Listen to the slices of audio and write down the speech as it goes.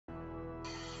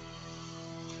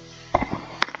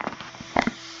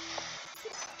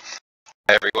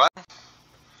Hey everyone,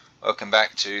 welcome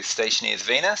back to Stationeers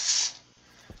Venus.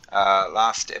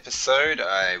 Last episode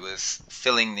I was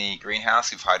filling the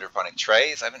greenhouse with hydroponic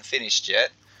trays. I haven't finished yet.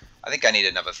 I think I need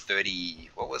another 30,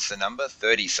 what was the number?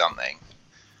 30 something.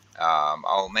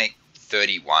 I'll make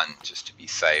 31 just to be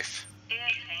safe.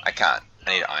 I can't,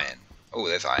 I need iron. Oh,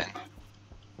 there's iron.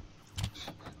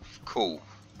 Cool.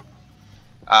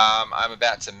 I'm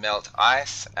about to melt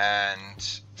ice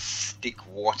and stick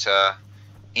water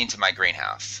into my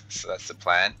greenhouse, so that's the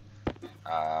plan.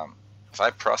 If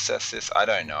I process this, I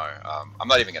don't know. I'm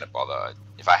not even going to bother.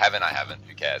 If I haven't, I haven't.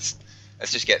 Who cares?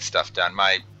 Let's just get stuff done.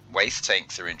 My waste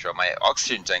tanks are in trouble. My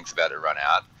oxygen tank's about to run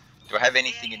out. Do I have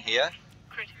anything in here?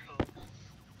 Critical.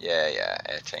 Yeah,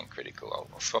 air tank critical.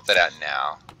 I'll swap that out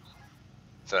now,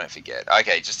 so I don't forget.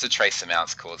 Okay, just the trace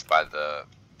amounts caused by the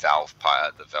valve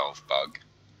bug.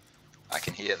 I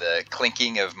can hear the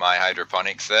clinking of my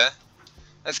hydroponics there.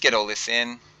 Let's get all this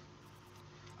in.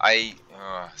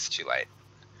 It's too late.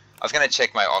 I was going to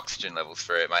check my oxygen levels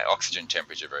for it, my oxygen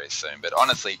temperature very soon, but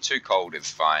honestly, too cold is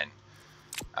fine.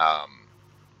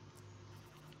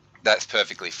 That's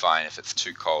perfectly fine if it's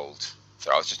too cold.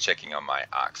 So I was just checking on my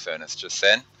arc furnace just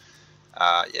then.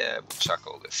 Yeah, we'll chuck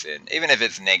all this in. Even if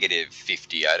it's negative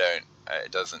 50,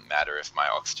 it doesn't matter if my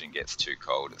oxygen gets too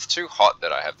cold. It's too hot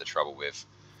that I have the trouble with.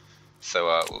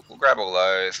 So we'll grab all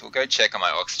those. We'll go check on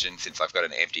my oxygen since I've got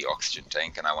an empty oxygen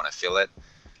tank and I want to fill it.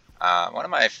 One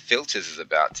of my filters is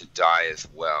about to die as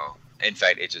well. In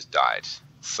fact, it just died.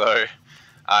 So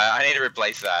I need to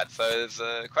replace that. So there's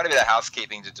quite a bit of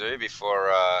housekeeping to do before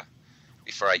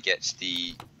I get to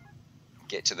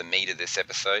the meat of this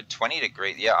episode. 20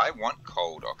 degrees. Yeah, I want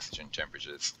cold oxygen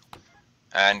temperatures,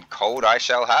 and cold I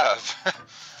shall have.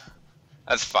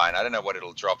 That's fine. I don't know what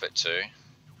it'll drop it to.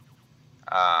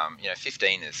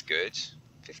 15 is good.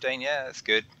 15, yeah, that's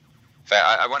good. In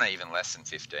fact, I want even less than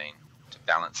 15 to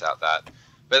balance out that.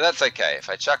 But that's okay. If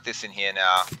I chuck this in here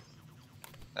now,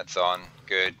 that's on,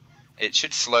 good. It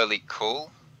should slowly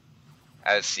cool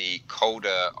as the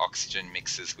colder oxygen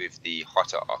mixes with the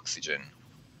hotter oxygen.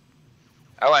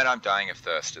 Oh, and I'm dying of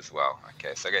thirst as well.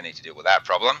 Okay, so I'm going to need to deal with that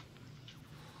problem.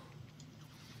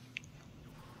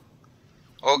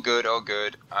 All good, all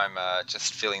good. I'm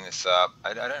just filling this up.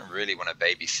 I don't really want to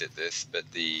babysit this,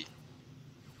 but the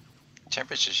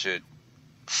temperature should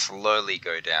slowly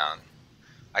go down.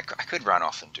 I could run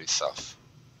off and do stuff.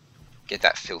 Get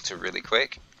that filter really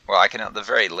quick. Well, I can at the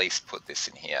very least put this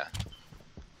in here.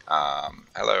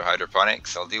 Hello,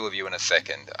 hydroponics. I'll deal with you in a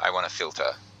second. I want a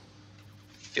filter.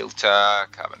 Filter,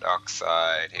 carbon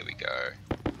dioxide. Here we go.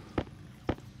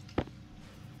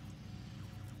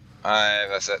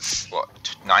 That's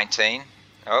what, 19?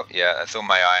 Oh, yeah, that's all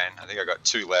my iron. I think I got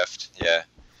 2 left. Yeah.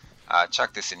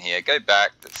 Chuck this in here. Go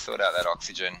back. Let's sort out that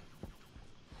oxygen.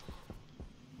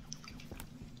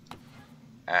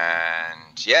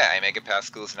 And yeah, 8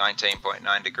 megapascals,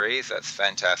 19.9 degrees. That's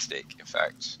fantastic. In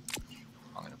fact,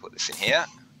 I'm going to put this in here.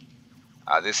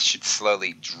 This should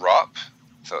slowly drop.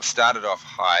 So it started off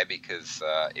high because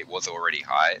it was already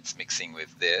high. It's mixing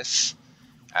with this.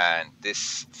 And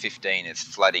this 15 is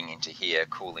flooding into here,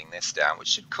 cooling this down, which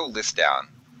should cool this down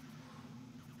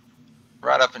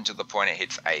right up until the point it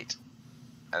hits 8.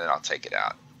 And then I'll take it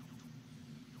out.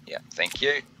 Yeah, thank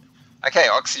you. Okay,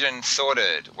 oxygen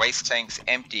sorted. Waste tanks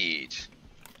emptied.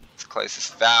 Let's close this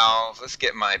valve. Let's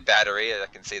get my battery. I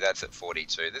can see that's at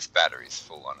 42. This battery's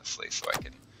full, honestly, so I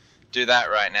can do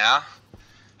that right now.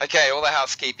 Okay, all the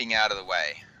housekeeping out of the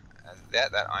way.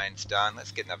 That iron's done.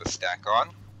 Let's get another stack on.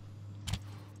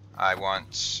 I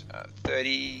want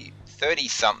 30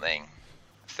 something.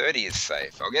 30 is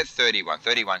safe. I'll get 31.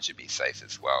 31 should be safe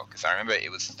as well, because I remember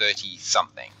it was 30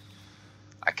 something.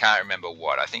 I can't remember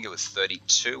what. I think it was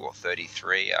 32 or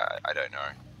 33. I don't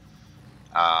know.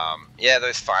 Yeah,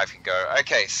 those 5 can go.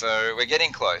 Okay, so we're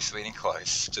getting close. We're getting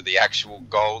close to the actual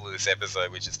goal of this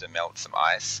episode, which is to melt some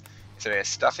ice. So there's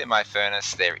stuff in my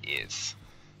furnace. There is.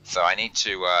 So I need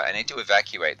to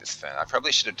evacuate this furnace. I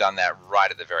probably should have done that right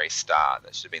at the very start.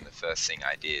 That should have been the first thing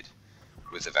I did,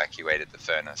 was evacuated the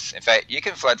furnace. In fact, you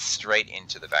can flood straight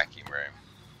into the vacuum room.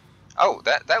 Oh,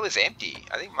 that was empty.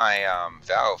 I think my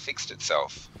valve fixed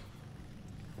itself.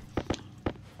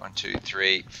 1, 2,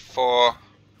 3, 4,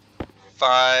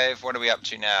 5. What are we up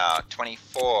to now?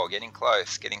 24. Getting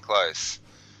close. Getting close.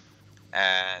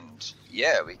 And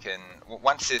yeah, we can.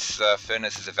 Once this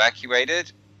furnace is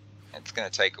evacuated, it's going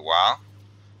to take a while.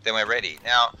 Then we're ready.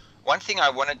 Now, one thing I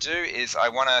want to do is I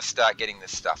want to start getting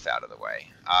this stuff out of the way.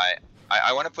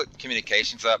 I want to put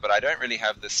communications up, but I don't really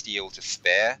have the steel to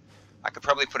spare. I could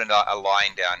probably put a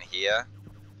line down here,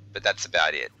 but that's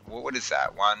about it. What is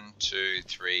that? 1, 2,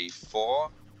 3, 4.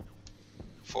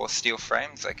 4 steel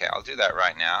frames. Okay, I'll do that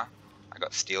right now. I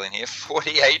got steel in here.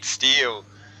 48 steel.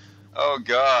 Oh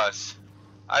gosh.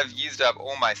 I've used up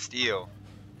all my steel.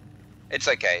 It's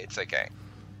okay, it's okay.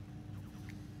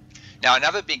 Now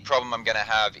another big problem I'm going to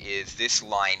have is this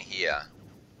line here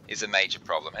is a major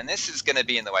problem. And this is going to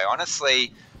be in the way.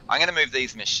 Honestly, I'm going to move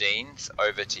these machines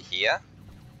over to here.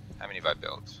 How many have I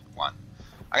built? 1.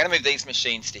 I'm going to move these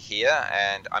machines to here,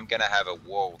 and I'm going to have a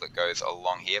wall that goes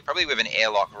along here, probably with an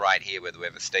airlock right here where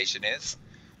the station is.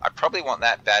 I probably want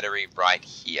that battery right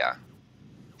here.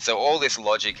 So all this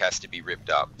logic has to be ripped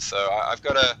up. So I've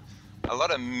got a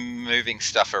lot of moving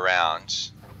stuff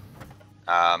around.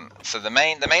 So the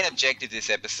main objective this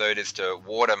episode is to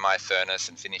water my furnace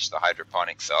and finish the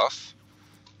hydroponics off.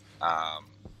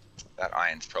 That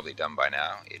iron's probably done by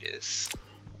now. It is.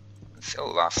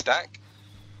 Still last stack.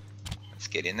 Let's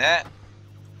get in there.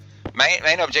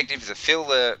 Main objective is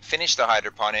to finish the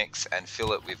hydroponics and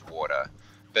fill it with water.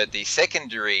 But the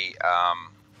secondary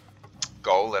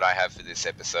goal that I have for this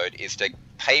episode is to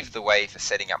pave the way for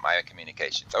setting up my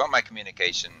communications. I want my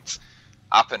communications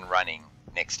up and running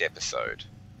next episode.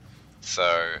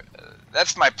 So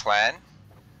that's my plan.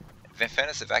 The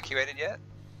furnace evacuated yet?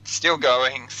 Still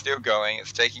going, still going.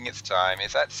 It's taking its time.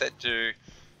 Is that set to...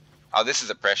 Oh, this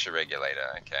is a pressure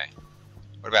regulator. Okay.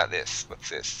 What about this? What's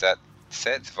this? That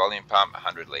sets volume pump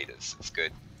 100 liters. It's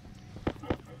good.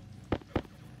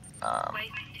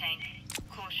 Waste tank.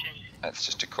 Caution. That's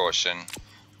just a caution.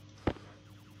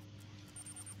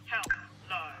 Health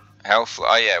low. Health.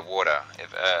 Oh yeah, water.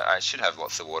 I should have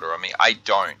lots of water on me. I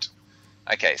don't.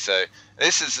 Okay, so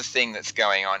this is the thing that's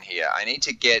going on here. I need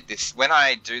to get this. When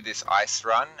I do this ice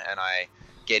run and I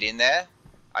get in there,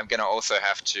 I'm going to also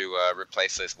have to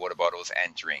replace those water bottles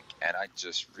and drink. And I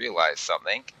just realized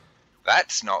something.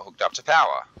 That's not hooked up to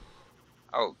power.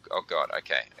 Oh God.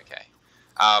 Okay.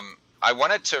 I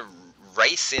wanted to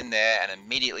race in there and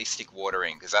immediately stick water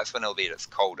in, because that's when it'll be at its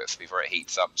coldest before it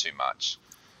heats up too much.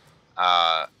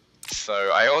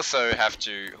 So I also have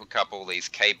to hook up all these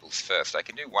cables first. I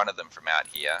can do one of them from out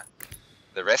here.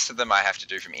 The rest of them I have to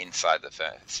do from inside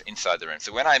the room.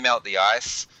 So when I melt the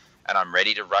ice and I'm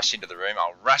ready to rush into the room,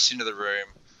 I'll rush into the room,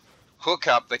 hook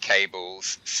up the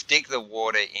cables, stick the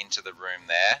water into the room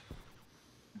there,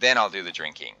 then I'll do the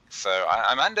drinking. So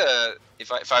I'm under,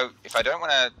 if I don't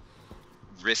want to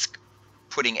risk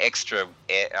putting extra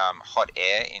air, hot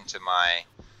air into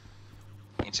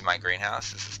my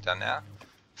greenhouse. This is done now.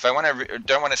 If I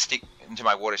don't want to stick into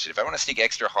my watershed, if I want to stick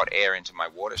extra hot air into my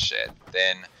watershed,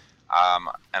 then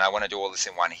and I want to do all this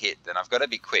in one hit, then I've got to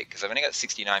be quick, because I've only got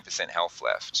 69% health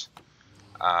left.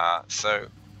 So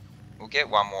we'll get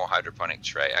one more hydroponic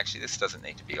tray. Actually, this doesn't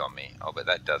need to be on me. Oh, but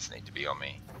that does need to be on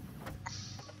me.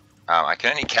 I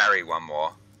can only carry one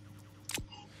more.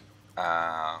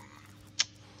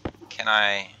 Can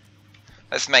I...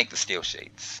 Let's make the steel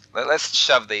sheets. Let's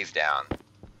shove these down.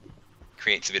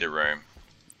 Creates a bit of room.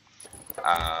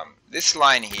 This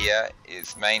line here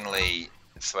is mainly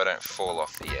so I don't fall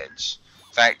off the edge.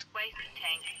 In fact... Waste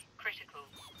tank critical.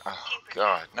 Oh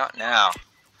God, not now.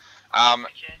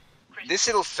 This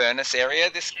little furnace area,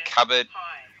 this cupboard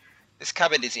is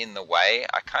in the way.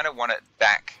 I kind of want it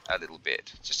back a little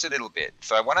bit, just a little bit.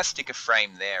 So I want to stick a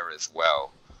frame there as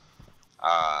well.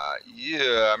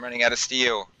 Yeah, I'm running out of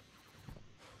steel.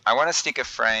 I want to stick a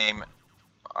frame.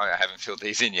 Oh, I haven't filled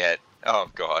these in yet. Oh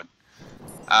God.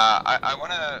 I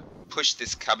want to push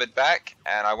this cupboard back,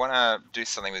 and I want to do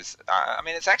something with... I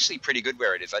mean, it's actually pretty good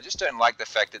where it is. I just don't like the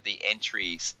fact that the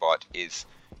entry spot is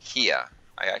here.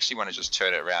 I actually want to just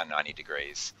turn it around 90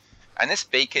 degrees. And this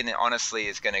beacon, honestly,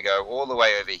 is going to go all the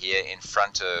way over here in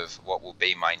front of what will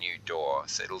be my new door.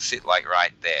 So it'll sit like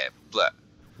right there. Blah.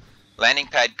 Landing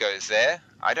pad goes there.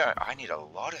 I need a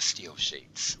lot of steel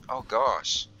sheets. Oh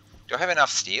gosh. Do I have enough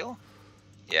steel?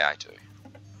 Yeah, I do.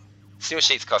 Steel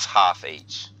sheets cost half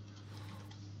each.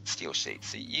 Steel sheets.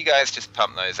 So you guys just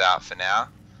pump those out for now.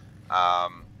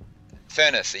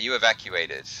 Furnace, are you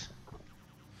evacuated?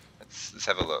 Let's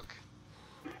have a look.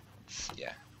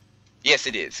 Yeah. Yes,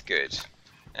 it is. Good.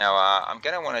 Now, I'm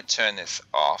going to want to turn this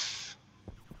off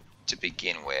to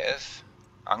begin with.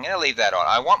 I'm going to leave that on.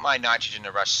 I want my nitrogen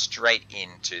to rush straight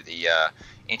into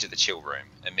the chill room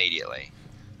immediately.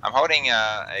 I'm holding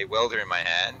a welder in my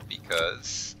hand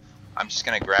because I'm just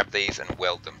going to grab these and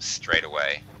weld them straight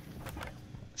away.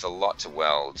 It's a lot to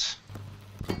weld.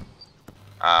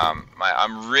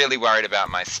 I'm really worried about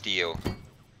my steel.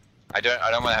 I don't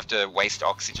want to have to waste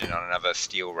oxygen on another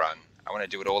steel run. I want to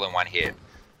do it all in one hit.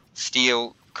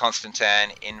 Steel,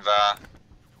 Constantan, Invar.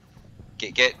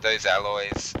 Get those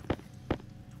alloys.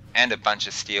 And a bunch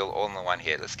of steel all in one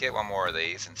hit. Let's get one more of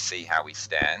these and see how we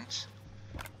stand.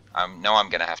 know I'm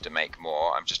going to have to make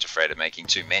more. I'm just afraid of making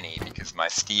too many because my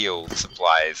steel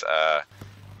supplies are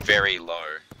very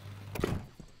low.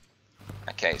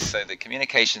 Okay, so the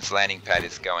communications landing pad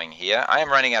is going here. I am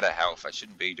running out of health. I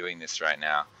shouldn't be doing this right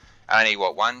now. I need,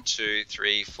 what, 1, 2,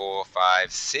 3, 4,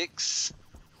 5, 6.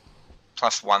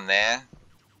 Plus 1 there.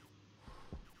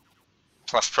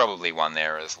 Plus probably 1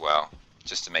 there as well,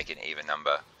 just to make it an even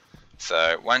number.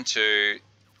 So 1, 2,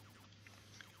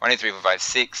 3, 4, 5,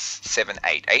 6, 7,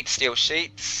 8. 8 steel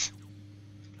sheets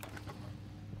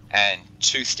and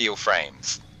 2 steel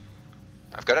frames.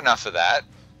 I've got enough of that.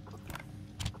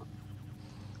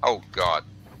 Oh god.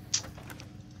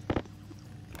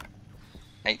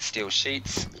 8 steel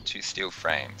sheets, 2 steel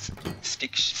frames.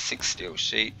 6 steel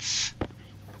sheets.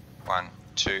 1,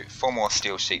 2, 4 more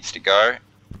steel sheets to go.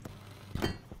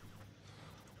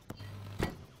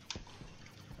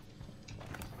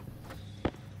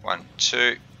 One,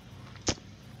 two.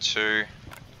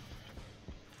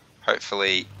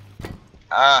 Hopefully.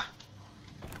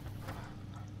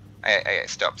 Okay,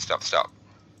 stop.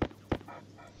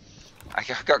 I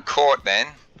got caught then.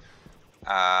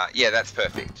 Yeah, that's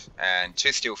perfect. And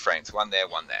 2 steel frames, 1 there,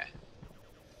 1 there.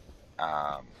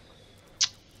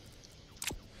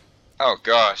 Oh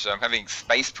gosh, I'm having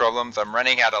space problems. I'm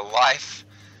running out of life.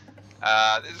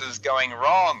 This is going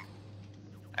wrong.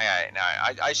 Okay, no,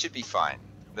 I should be fine.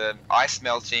 The ice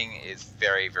melting is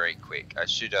very, very quick. I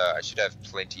should have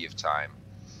plenty of time.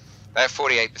 That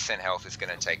 48% health is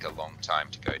going to take a long time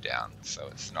to go down, so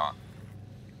it's not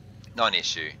an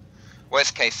issue.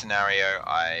 Worst case scenario,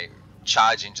 I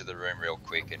charge into the room real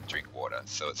quick and drink water,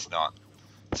 so it's not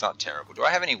terrible. Do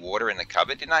I have any water in the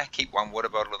cupboard? Didn't I keep 1 water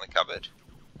bottle in the cupboard?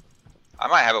 I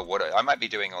might have a water. I might be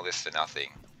doing all this for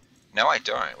nothing. No, I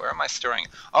don't. Where am I storing?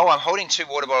 Oh, I'm holding 2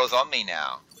 water bottles on me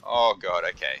now. Oh god,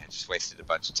 okay. I just wasted a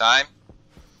bunch of time.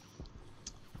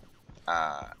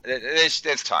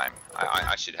 There's time.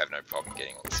 I should have no problem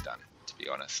getting all this done, to be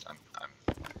honest. I'm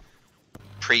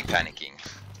pre-panicking.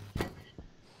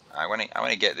 I want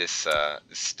to get this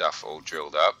this stuff all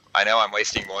drilled up. I know I'm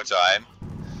wasting more time.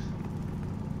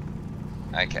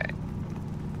 Okay.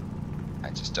 I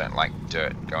just don't like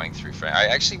dirt going through frame. I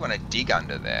actually want to dig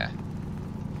under there.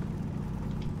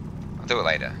 I'll do it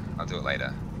later. Do it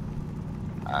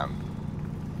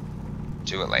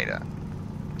later.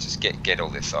 Just get all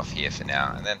this off here for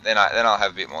now, and then I'll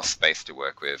have a bit more space to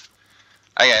work with.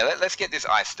 Okay, let's get this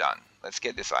ice done.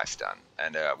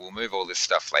 And we'll move all this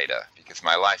stuff later because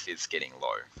my life is getting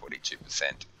low,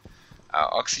 42%.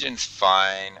 Oxygen's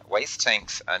fine. Waste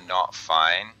tanks are not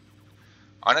fine.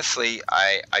 Honestly,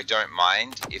 I don't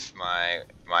mind if my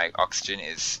oxygen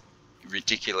is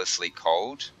ridiculously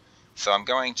cold, so I'm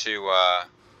going to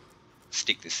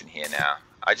stick this in here now.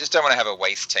 I just don't want to have a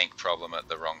waste tank problem at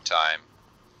the wrong time.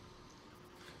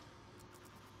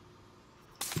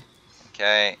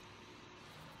 Okay.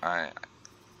 I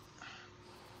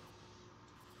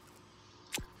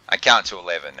count to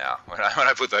 11 now. When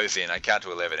I put those in, I count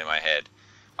to 11 in my head.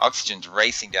 Oxygen's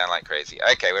racing down like crazy.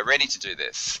 Okay, we're ready to do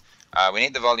this. We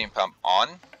need the volume pump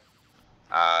on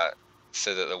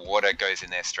so that the water goes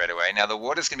in there straight away. Now the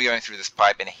water's going to be going through this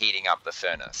pipe and heating up the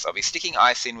furnace. I'll be sticking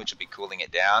ice in, which will be cooling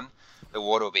it down. The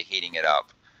water will be heating it up.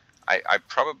 I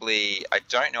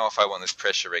don't know if I want this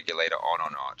pressure regulator on or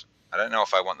not. I don't know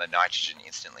if I want the nitrogen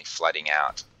instantly flooding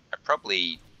out. I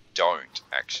probably don't,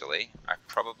 actually. I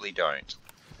probably don't.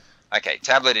 Okay,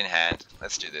 tablet in hand.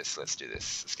 Let's do this. Let's get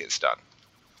this done.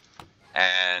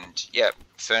 And, yep,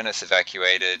 furnace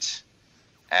evacuated.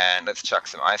 And let's chuck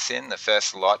some ice in. The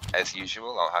first lot, as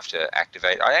usual, I'll have to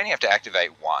activate. I only have to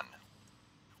activate 1.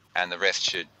 And the rest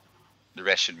should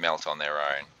melt on their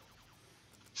own.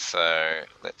 So,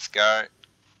 let's go.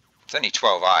 It's only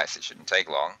 12 ice. It shouldn't take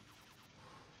long.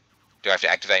 Do I have to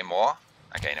activate more?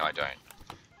 Okay, no, I don't.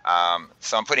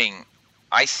 So I'm putting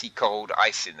icy cold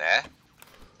ice in there.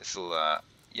 This will,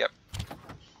 yep.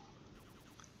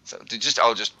 So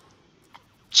I'll just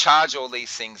charge all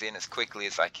these things in as quickly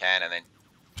as I can and then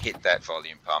hit that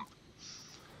volume pump.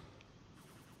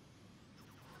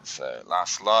 So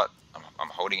last lot, I'm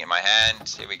holding it in my hand.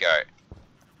 Here we go.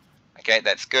 Okay,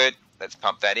 that's good. Let's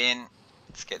pump that in.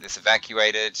 Let's get this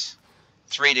evacuated.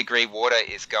 3-degree water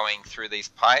is going through these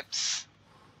pipes.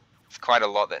 It's quite a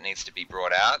lot that needs to be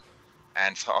brought out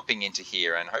and hopping into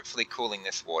here and hopefully cooling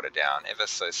this water down ever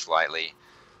so slightly.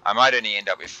 I might only end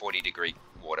up with 40-degree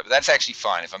water, but that's actually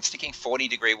fine. If I'm sticking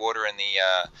 40-degree water in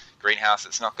the greenhouse,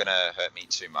 it's not going to hurt me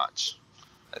too much.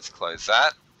 Let's close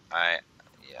that.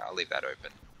 Yeah, I'll leave that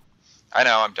open. I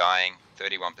know I'm dying,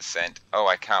 31%. Oh,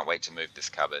 I can't wait to move this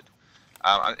cupboard.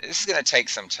 This is going to take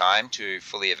some time to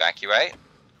fully evacuate.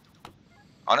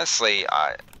 honestly,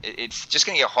 it's just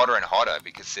going to get hotter and hotter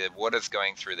because the water's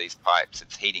going through these pipes.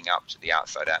 It's heating up to the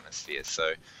outside atmosphere.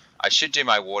 So I should do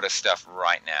my water stuff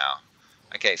right now.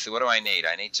 Okay, so what do I need?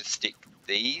 I need to stick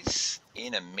these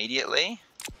in immediately.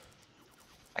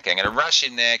 Okay, I'm going to rush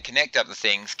in there, connect up the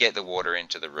things, get the water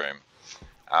into the room.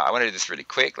 I want to do this really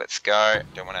quick. Let's go.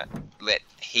 Don't want to let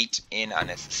heat in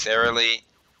unnecessarily.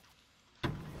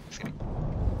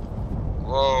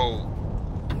 Whoa.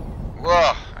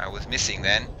 Whoa, I was missing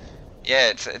then.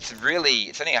 Yeah, it's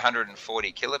only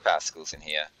 140 kilopascals in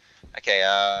here. Okay,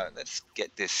 let's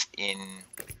get this in.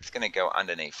 It's going to go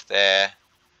underneath there.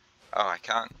 Oh, I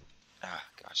can't. Oh,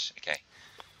 gosh, okay.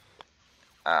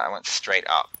 I want straight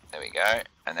up. There we go.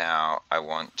 And now I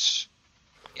want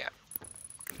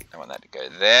that to go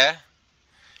there.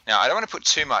 Now, I don't want to put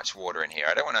too much water in here.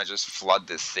 I don't want to just flood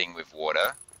this thing with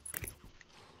water.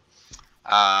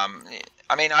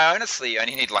 I mean, I honestly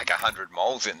only need like 100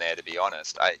 moles in there, to be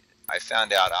honest. I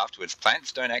found out afterwards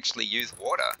plants don't actually use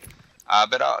water.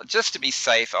 But just to be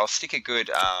safe, I'll stick a good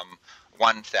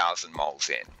 1,000 moles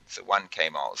in, so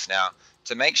 1k moles. Now,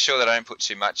 to make sure that I don't put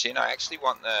too much in, I actually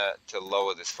want to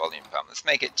lower this volume pump. Let's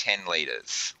make it 10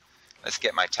 liters. Let's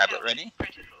get my tablet ready.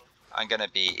 I'm going to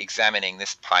be examining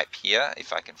this pipe here,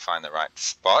 if I can find the right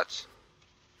spot.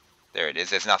 There it is,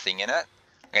 there's nothing in it.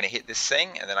 I'm going to hit this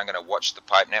thing, and then I'm going to watch the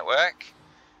pipe network.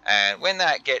 And when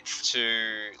that gets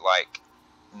to like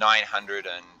 900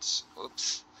 and,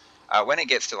 when it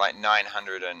gets to like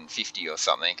 950 or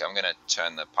something, I'm going to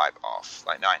turn the pipe off,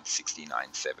 like 960,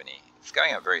 970. It's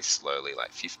going up very slowly,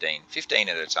 like 15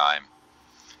 at a time.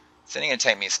 It's only going to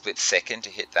take me a split second to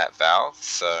hit that valve,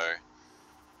 so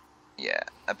yeah,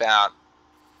 about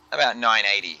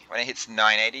 980. When it hits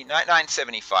 980,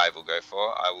 975 we'll go for.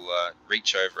 I will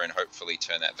reach over and hopefully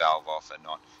turn that valve off and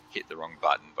not hit the wrong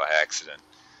button by accident.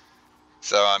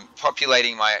 So I'm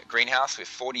populating my greenhouse with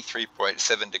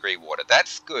 43.7 degree water.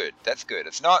 That's good. That's good.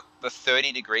 It's not the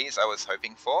 30 degrees I was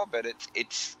hoping for, but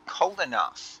it's cold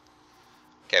enough.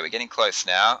 Okay, we're getting close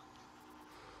now.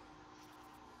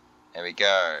 There we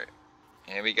go.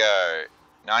 Here we go.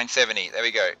 970. There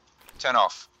we go. Turn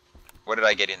off. What did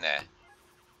I get in there?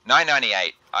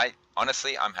 998.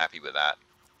 Honestly, I'm happy with that.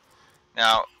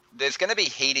 Now, there's going to be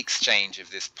heat exchange of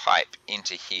this pipe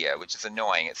into here, which is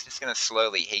annoying. It's just going to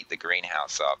slowly heat the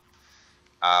greenhouse up.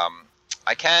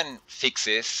 I can fix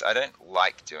this. I don't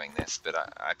like doing this, but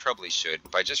I probably should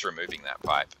by just removing that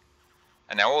pipe.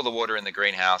 And now all the water in the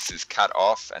greenhouse is cut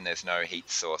off and there's no heat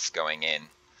source going in.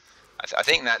 I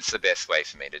think that's the best way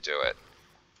for me to do it.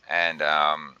 And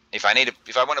if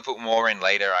I want to put more in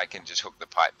later, I can just hook the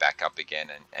pipe back up again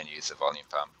and use the volume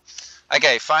pump.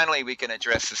 Okay, finally we can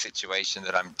address the situation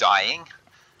that I'm dying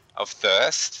of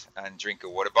thirst and drink a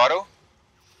water bottle.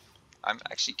 I'm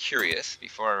actually curious,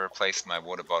 before I replace my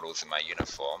water bottles in my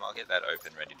uniform, I'll get that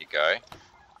open, ready to go.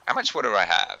 How much water do I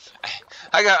have?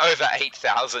 I got over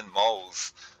 8,000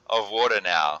 moles of water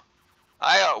now.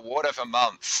 I got water for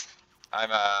months. I'm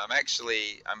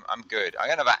good. I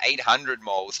got about 800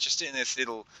 moles just in this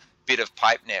little bit of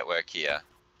pipe network here.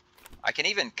 I can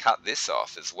even cut this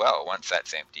off as well once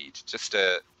that's emptied, just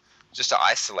to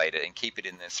isolate it and keep it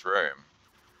in this room,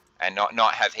 and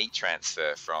not have heat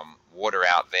transfer from water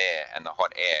out there and the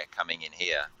hot air coming in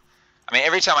here. I mean,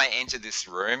 every time I enter this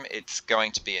room, it's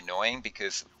going to be annoying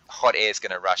because hot air is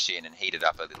going to rush in and heat it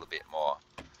up a little bit more.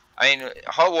 I mean,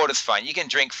 hot water's fine. You can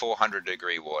drink 400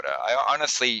 degree water. I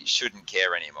honestly shouldn't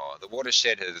care anymore. The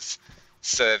watershed has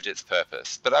served its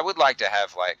purpose. But I would like to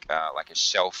have like a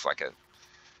shelf, like a,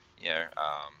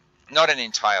 not an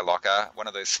entire locker, one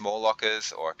of those small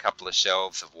lockers or a couple of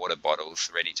shelves of water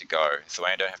bottles ready to go, so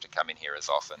I don't have to come in here as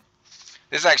often.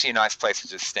 This is actually a nice place to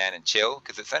just stand and chill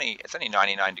because it's only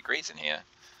 99 degrees in here.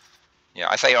 Yeah,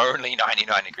 I say only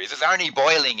 99 degrees. It's only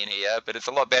boiling in here, but it's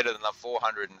a lot better than the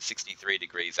 463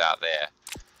 degrees out there.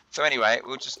 So anyway,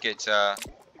 we'll just get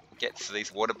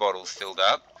these water bottles filled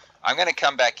up. I'm going to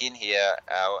come back in here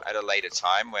at a later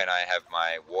time when I have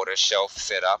my water shelf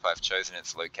set up. I've chosen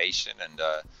its location and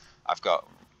I've got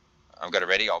it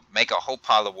ready. I'll make a whole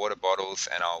pile of water bottles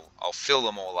and I'll fill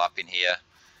them all up in here.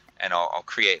 And I'll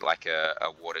create like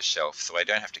a water shelf so I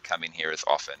don't have to come in here as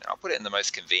often. I'll put it in the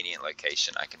most convenient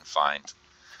location I can find.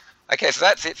 Okay, so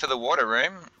that's it for the water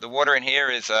room. The water in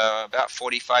here is about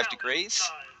 45 degrees.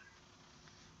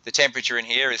 The temperature in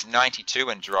here is 92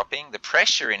 and dropping. The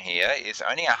pressure in here is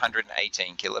only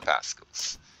 118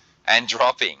 kilopascals and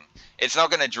dropping. It's not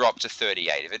going to drop to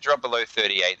 38. If it dropped below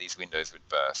 38, these windows would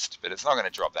burst, but it's not going to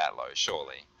drop that low,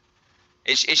 surely.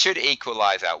 It should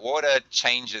equalize out. Water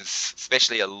changes,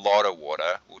 especially a lot of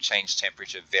water, will change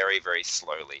temperature very, very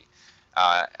slowly.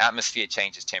 atmosphere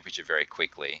changes temperature very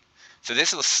quickly. So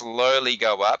this will slowly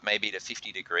go up, maybe to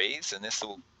 50 degrees, and this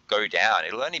will go down.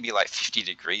 It'll only be like 50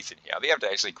 degrees in here. I'll be able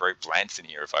to actually grow plants in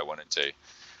here if I wanted to.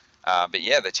 But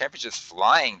yeah, the temperature's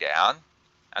flying down,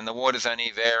 and the water's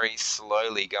only very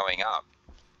slowly going up.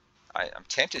 I'm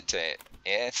tempted to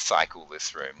air cycle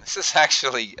this room. This is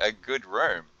actually a good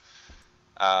room.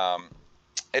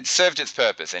 It served its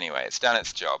purpose anyway. It's done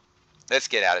its job. Let's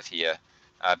get out of here.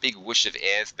 A big whoosh of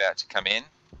air is about to come in.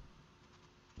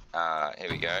 Here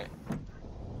we go.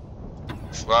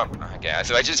 Swap. Okay,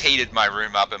 so I just heated my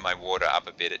room up and my water up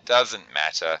a bit. It doesn't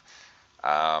matter.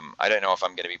 I don't know if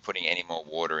I'm going to be putting any more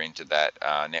water into that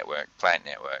plant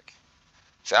network.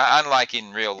 So unlike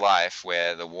in real life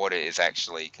where the water is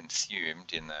actually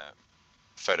consumed in the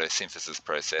photosynthesis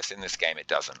process, in this game it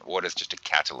doesn't. Water is just a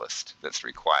catalyst that's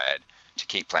required to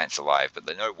keep plants alive,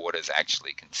 but no water is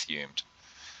actually consumed.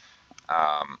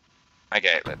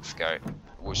 Okay, let's go.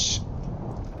 Whoosh.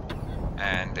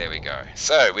 And there we go.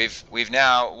 So we've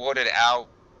now watered our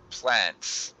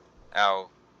plants, our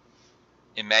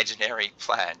imaginary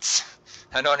plants.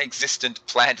 A non-existent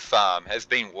plant farm has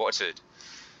been watered.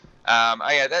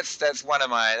 Okay, that's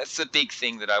the big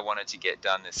thing that I wanted to get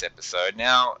done this episode.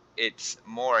 Now it's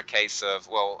more a case of,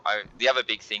 well, the other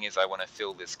big thing is I want to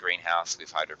fill this greenhouse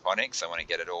with hydroponics. I want to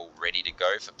get it all ready to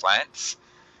go for plants,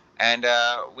 and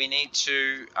we need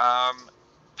to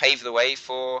pave the way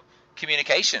for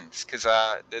communications, because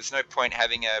there's no point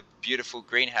having a beautiful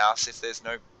greenhouse if there's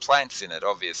no plants in it,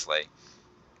 obviously.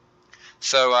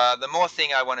 So the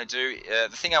thing I want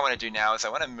to do now is I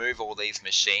want to move all these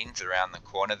machines around the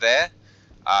corner there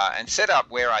and set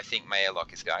up where I think my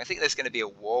airlock is going. I think there's going to be a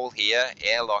wall here,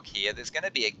 airlock here. There's going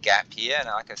to be a gap here, and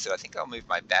like I said, I think I'll move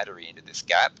my battery into this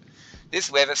gap.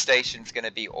 This weather station's going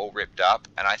to be all ripped up,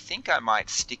 and I think I might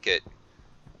stick it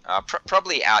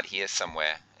probably out here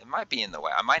somewhere. It might be in the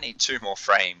way. I might need 2 more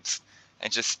frames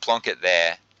and just plonk it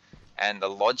there. And the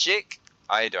logic,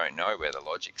 I don't know where the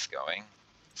logic's going.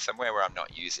 Somewhere where I'm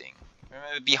not using.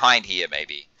 Behind here,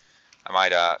 maybe. I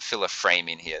might fill a frame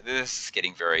in here. This is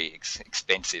getting very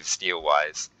expensive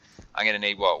steel-wise. I'm going to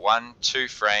need, what, 1, 2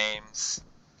 frames,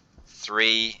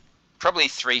 3, probably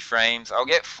 3 frames. I'll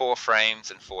get 4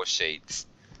 frames and 4 sheets.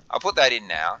 I'll put that in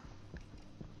now.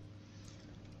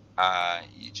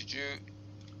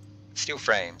 Steel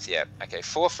frames, yeah. Okay,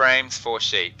 4 frames, 4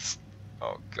 sheets.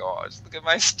 Oh, God, look at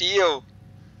my steel.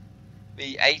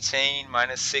 Be 18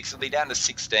 minus 6, it'll be down to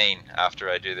 16 after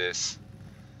I do this.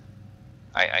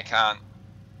 I can't,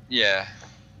 yeah.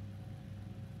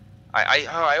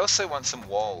 I also want some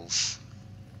walls.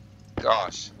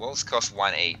 Gosh, walls cost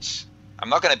 1 each. I'm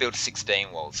not going to build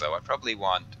 16 walls though. I probably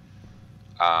want,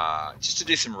 just to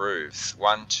do some roofs.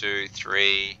 1, 2,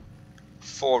 3,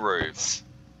 4 roofs.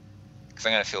 Because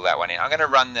I'm going to fill that one in. I'm going to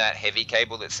run that heavy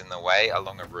cable that's in the way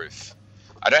along a roof.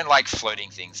 I don't like floating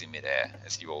things in midair,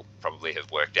 as you all probably have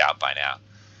worked out by now.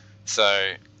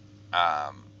 So,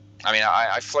 I mean,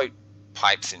 I float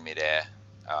pipes in midair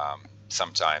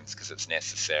sometimes because it's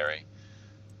necessary,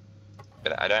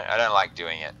 but I don't like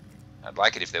doing it. I'd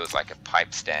like it if there was like a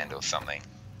pipe stand or something,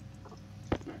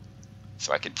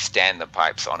 so I could stand the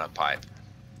pipes on a pipe.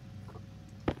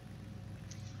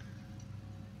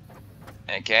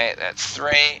 Okay, that's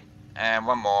 3, and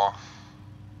 1 more.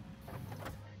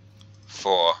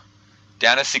 4.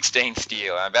 Down to 16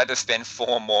 steel. I'm about to spend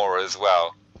 4 more as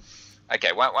well.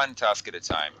 Okay, one task at a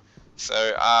time.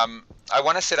 So I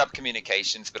want to set up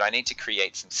communications, but I need to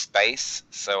create some space,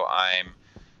 so I'm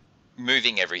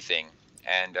moving everything.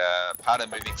 And part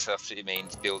of moving stuff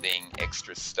means building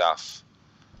extra stuff.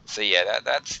 So yeah,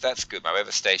 that's good. My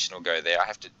weather station will go there. I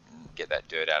have to get that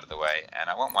dirt out of the way, and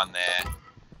I want one there.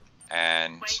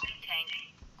 And Waste tank.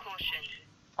 Caution.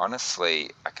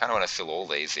 honestly, I kind of want to fill all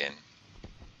these in.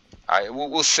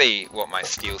 We'll see what my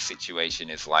steel situation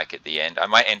is like at the end. I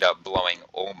might end up blowing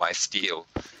all my steel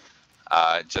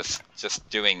just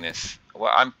doing this.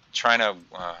 Well, I'm trying to...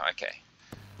 okay.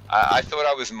 I thought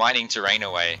I was mining terrain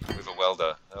away with a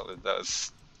welder. That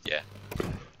was... yeah.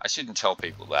 I shouldn't tell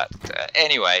people that.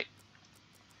 Anyway.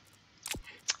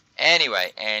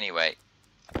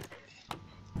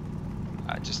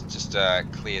 Just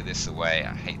clear this away.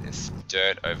 I hate this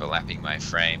dirt overlapping my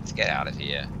frames. Get out of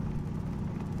here.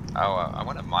 Oh, I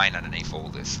want to mine underneath all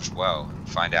this as well and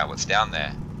find out what's down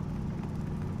there.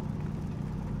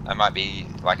 That might be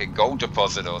like a gold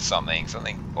deposit or something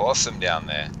awesome down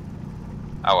there.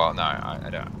 Oh well, no, I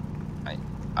don't.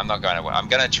 I'm not going to. I'm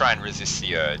going to try and resist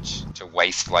the urge to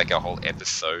waste like a whole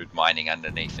episode mining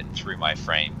underneath and through my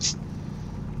frames.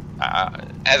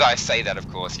 As I say that,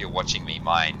 of course, you're watching me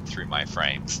mine through my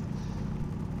frames.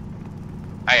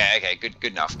 Okay, good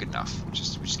enough, good enough.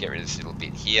 Just get rid of this little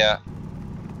bit here.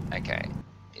 Okay,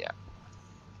 yeah.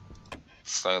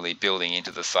 Slowly building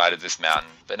into the side of this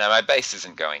mountain. But no, my base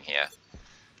isn't going here.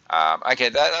 Okay,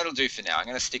 that'll do for now. I'm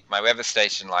going to stick my weather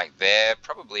station like there,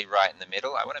 probably right in the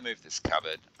middle. I want to move this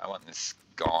cupboard. I want this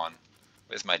gone.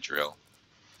 Where's my drill?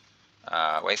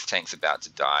 Waste tank's about to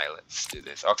die. Let's do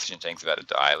this. Oxygen tank's about to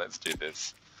die. Let's do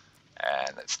this.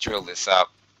 And let's drill this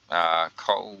up.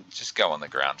 Coal, just go on the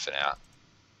ground for now.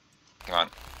 Come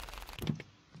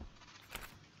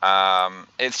on.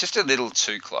 It's just a little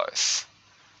too close.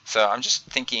 So I'm just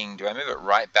thinking, do I move it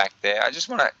right back there? I just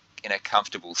want it in a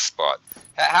comfortable spot.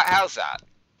 How's that?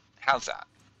 How's that?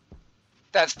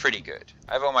 That's pretty good.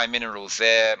 I have all my minerals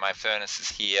there, my furnace is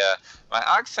here. My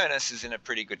arc furnace is in a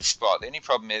pretty good spot. The only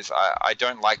problem is I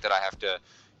don't like that I have to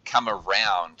come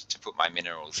around to put my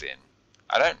minerals in.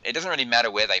 It doesn't really matter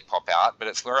where they pop out, but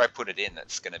it's where I put it in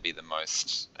that's going to be the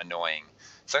most annoying.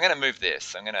 So I'm going to move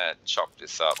this. I'm going to chop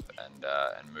this up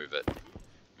and move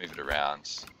it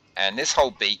around. And this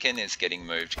whole beacon is getting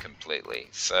moved completely.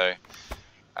 So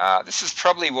this is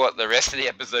probably what the rest of the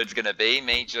episode is going to be,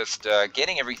 me just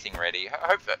getting everything ready.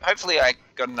 Hopefully I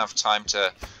got enough time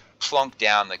to plonk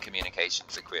down the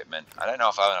communications equipment. I don't know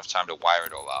if I have enough time to wire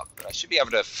it all up, but I should be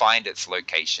able to find its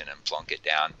location and plonk it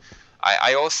down.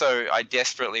 I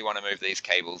desperately want to move these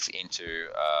cables into,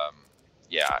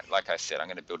 yeah, like I said, I'm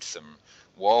going to build some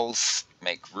walls,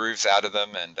 make roofs out of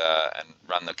them, and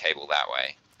run the cable that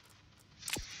way.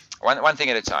 One thing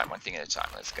at a time,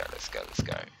 Let's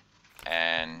go.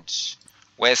 And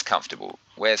where's comfortable?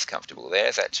 Where's comfortable? There,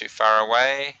 is that too far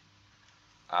away?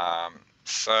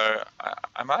 So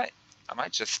I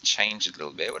might just change it a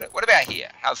little bit. What about here?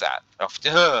 How's that?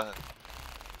 Oh,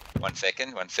 1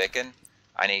 second.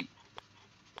 I need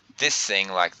this thing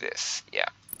like this. Yeah.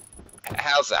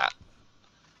 How's that?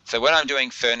 So when I'm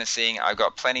doing furnacing, I've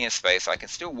got plenty of space. I can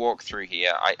still walk through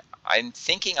here. I'm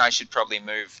thinking I should probably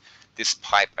move this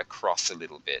pipe across a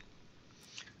little bit.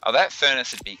 Oh, that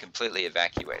furnace would be completely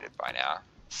evacuated by now,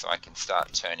 so I can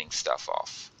start turning stuff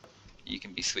off. You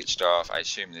can be switched off. I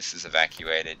assume this is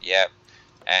evacuated. Yep.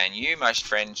 And you, my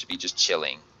friend, should be just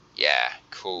chilling. Yeah,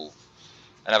 cool.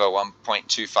 Another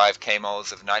 1.25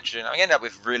 kmols of nitrogen. I'm going to end up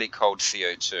with really cold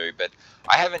CO2, but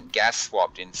I haven't gas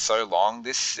swapped in so long.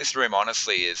 This room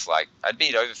honestly is like, I'd be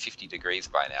at over 50 degrees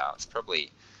by now. It's probably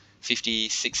 50,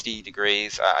 60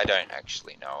 degrees. I don't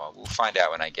actually know. We'll find out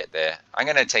when I get there. I'm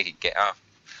going to take a guess.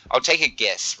 I'll take a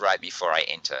guess right before I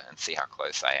enter and see how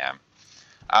close I am.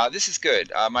 This is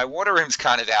good. My water room's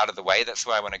kind of out of the way. That's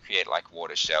why I want to create like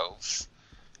water shelves.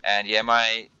 And yeah,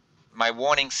 my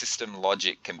warning system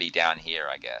logic can be down here,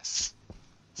 I guess.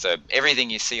 So everything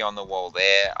you see on the wall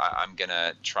there, I'm going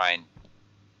to try and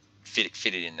fit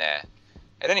it in there.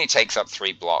 It only takes up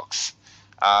 3 blocks.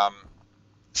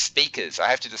 Speakers. I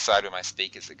have to decide where my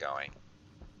speakers are going.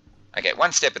 Okay,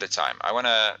 one step at a time. I want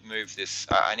to move this.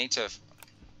 I need to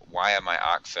wire my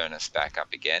arc furnace back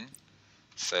up again.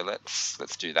 So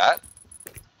let's do that.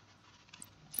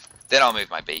 Then I'll move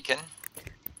my beacon.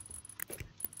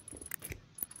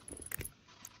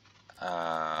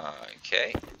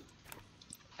 Okay,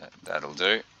 that'll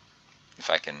do. If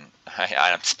I can,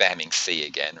 I'm spamming C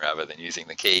again rather than using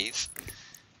the keys.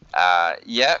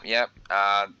 Yep.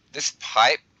 This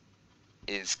pipe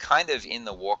is kind of in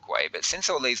the walkway, but since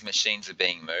all these machines are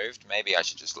being moved, maybe I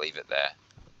should just leave it there.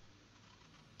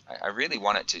 I really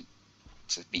want it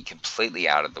to be completely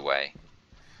out of the way.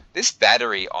 This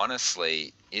battery,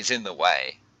 honestly, is in the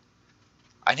way.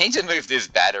 I need to move this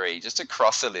battery just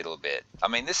across a little bit. I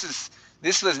mean, this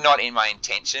was not in my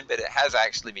intention, but it has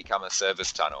actually become a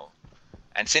service tunnel.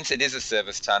 And since it is a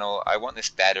service tunnel, I want this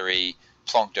battery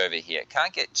plonked over here.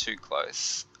 Can't get too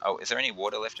close. Oh, is there any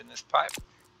water left in this pipe?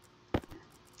 I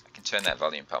can turn that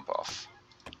volume pump off.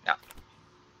 No.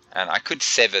 And I could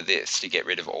sever this to get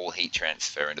rid of all heat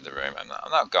transfer into the room. I'm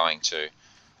not going to.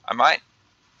 I might,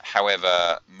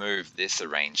 however, move this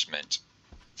arrangement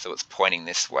so it's pointing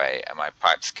this way and my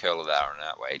pipes curl down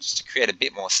that way, just to create a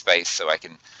bit more space so I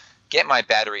can get my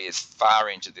battery as far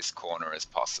into this corner as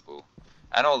possible.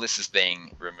 And all this is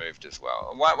being removed as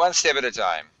well. One step at a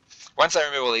time. Once I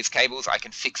remove all these cables, I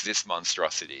can fix this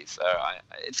monstrosity. So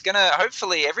it's going to,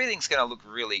 hopefully everything's going to look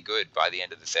really good by the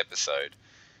end of this episode.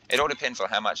 It all depends on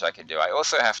how much I can do. I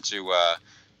also have to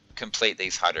complete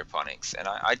these hydroponics. And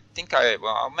I think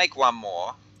I'll make one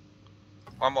more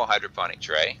hydroponic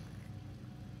tray.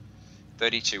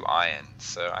 32 iron.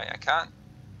 So I can't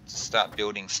start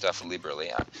building stuff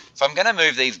liberally. If I'm going to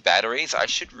move these batteries, I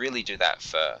should really do that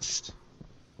first.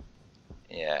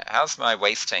 Yeah, how's my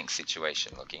waste tank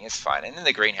situation looking? It's fine. And in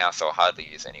the greenhouse, I'll hardly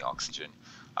use any oxygen.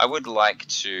 I would like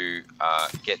to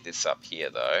get this up here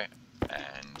though,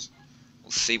 and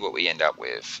we'll see what we end up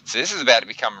with. So this is about to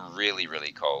become really,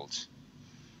 really cold.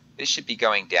 This should be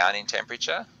going down in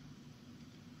temperature.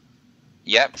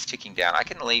 Yep, it's ticking down. I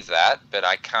can leave that, but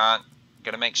I can't.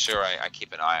 Got to make sure I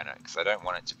keep an eye on it because I don't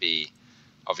want it to be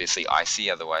obviously icy,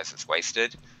 otherwise it's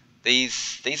wasted.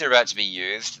 These are about to be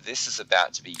used. This is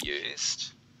about to be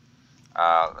used.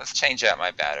 Let's change out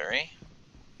my battery.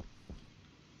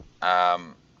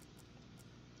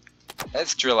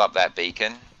 Let's drill up that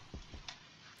beacon.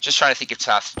 Just trying to think of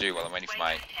tasks to do while I'm waiting for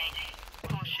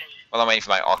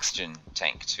my oxygen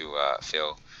tank to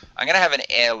fill. I'm going to have an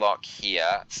airlock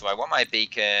here, so I want my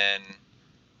beacon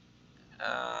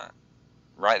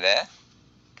right there,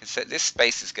 because this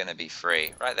space is going to be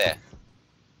free, right there.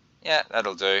 Yeah,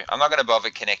 that'll do. I'm not going to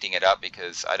bother connecting it up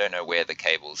because I don't know where the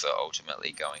cables are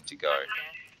ultimately going to go.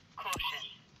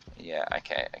 Yeah,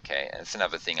 okay. That's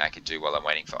another thing I could do while I'm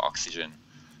waiting for oxygen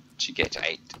to get to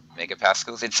 8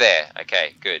 megapascals. It's there.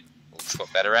 Okay, good. We'll swap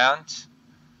that around.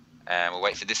 And we'll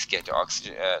wait for this to get to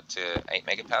oxygen to 8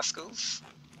 megapascals.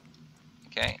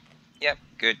 Okay. Yep,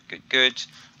 good.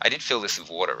 I did fill this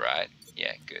with water, right?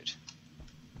 Yeah, good.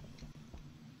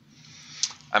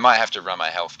 I might have to run my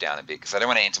health down a bit because I don't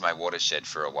want to enter my watershed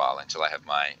for a while until I have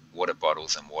my water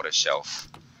bottles and water shelf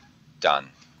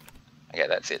done. Okay,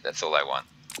 that's it. That's all I want.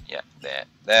 Yeah, there.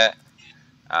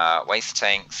 Waste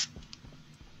tanks.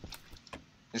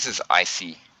 This is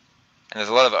icy. And there's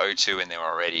a lot of O2 in there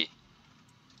already.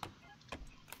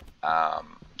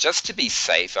 Just to be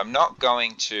safe, I'm not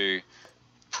going to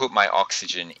put my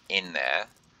oxygen in there.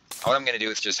 What I'm going to do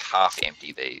is just half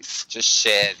empty these. Just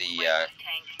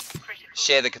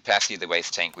share the capacity of the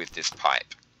waste tank with this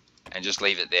pipe. And just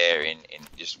leave it there in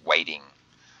just waiting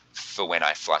for when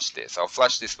I flush this. I'll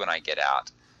flush this when I get out.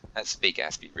 That speaker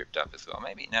has to be ripped up as well.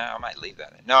 Maybe, no, I might leave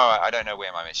that in. No, I don't know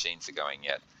where my machines are going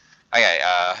yet. Okay,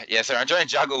 yeah, so I'm trying to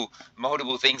juggle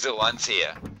multiple things at once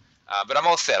here. But I'm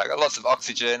all set. I got lots of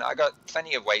oxygen. I got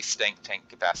plenty of waste tank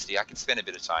capacity. I can spend a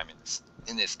bit of time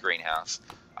in this greenhouse.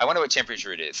 I wonder what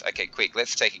temperature it is. Okay, quick,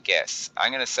 let's take a guess.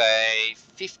 I'm going to say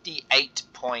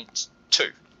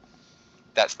 58.2.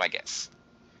 That's my guess.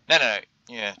 No.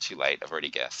 Yeah, too late. I've already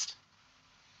guessed.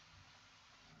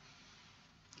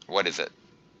 What is it?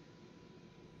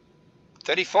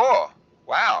 34.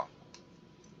 Wow.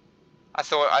 I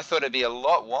thought it'd be a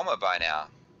lot warmer by now.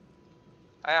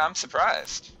 I'm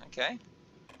surprised. Okay.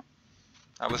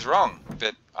 I was wrong,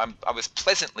 but I was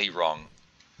pleasantly wrong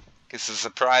because the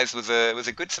surprise was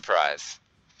a good surprise.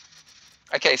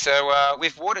 Okay, so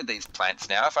we've watered these plants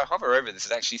now. If I hover over this,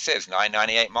 it actually says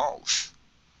 998 moles.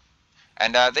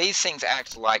 And these things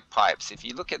act like pipes. If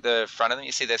you look at the front of them,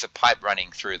 you see there's a pipe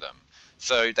running through them.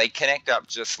 So they connect up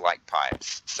just like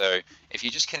pipes. So if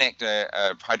you just connect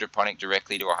a hydroponic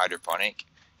directly to a hydroponic,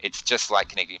 it's just like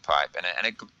connecting a pipe. And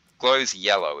it glows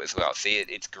yellow as well. See,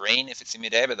 it's green if it's in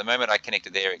midair, but the moment I connect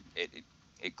it there,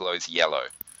 it glows yellow.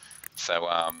 So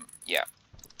yeah.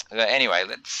 Anyway,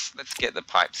 let's get the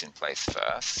pipes in place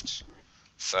first.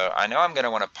 So I know I'm going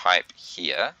to want a pipe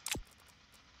here.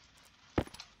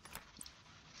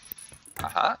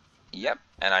 Yep.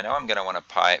 And I know I'm going to want a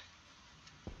pipe.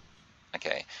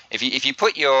 Okay. If you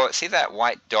put see that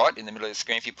white dot in the middle of the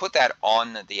screen, if you put that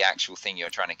on the actual thing you're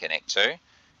trying to connect to,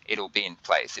 it'll be in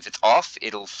place. If it's off,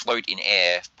 it'll float in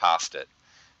air past it.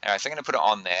 Alright, so I'm going to put it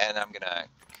on there, and I'm going to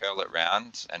curl it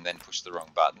round and then push the wrong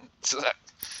button. So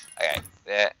okay,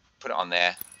 there. Put it on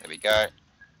there. There we go.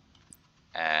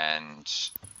 And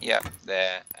yep,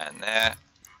 there and there.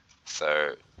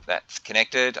 So that's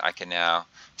connected. I can now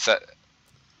so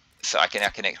I can now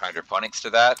connect hydroponics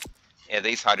to that. Yeah,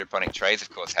 these hydroponic trays,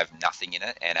 of course, have nothing in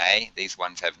it. NA. These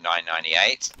ones have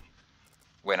 998.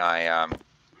 When I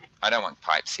don't want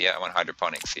pipes here. I want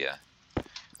hydroponics here.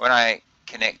 When I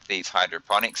connect these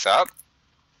hydroponics up,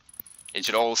 it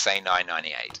should all say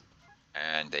 998.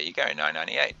 And there you go,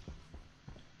 998.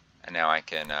 And now I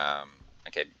can,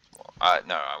 okay,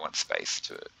 no, I want space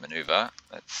to maneuver.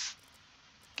 Let's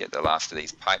get the last of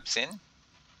these pipes in.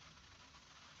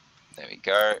 There we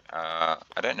go.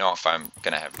 I don't know if I'm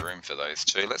going to have room for those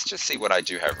two. Let's just see what I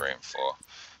do have room for.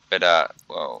 But,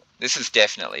 well, this is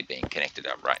definitely being connected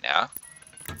up right now.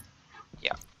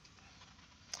 Yeah.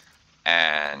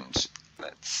 And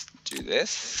let's do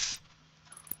this.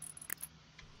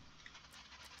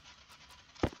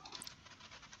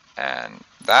 And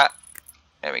that.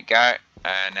 There we go.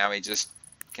 And now we just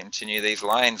continue these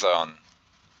lines on.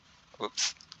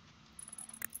 Whoops.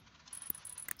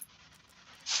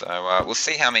 So we'll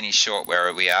see how many short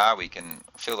where we are. We can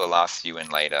fill the last few in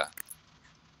later.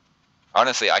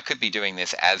 Honestly, I could be doing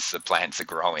this as the plants are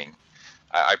growing.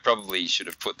 I probably should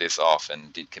have put this off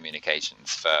and did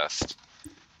communications first.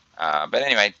 But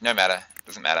anyway, no matter.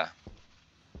 Doesn't matter.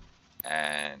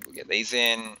 And we'll get these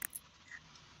in.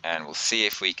 And we'll see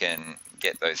if we can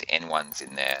get those N1s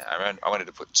in there. I wanted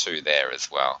to put 2 there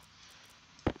as well,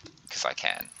 because I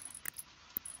can.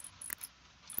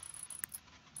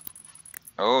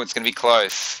 Oh, it's going to be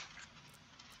close.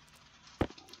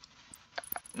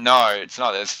 No, it's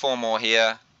not. There's 4 more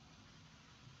here.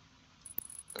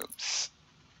 Oops.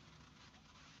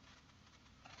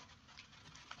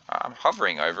 I'm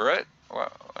hovering over it.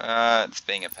 Well, it's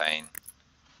being a pain.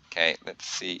 Okay, let's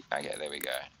see. Okay, there we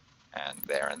go. And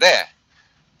there and there.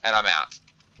 And I'm out.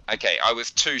 Okay, I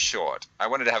was too short. I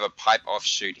wanted to have a pipe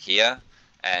offshoot here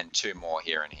and 2 more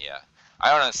here and here. I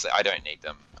don't need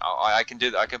them. I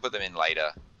can put them in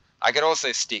later. I could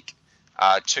also stick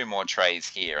 2 more trays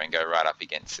here and go right up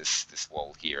against this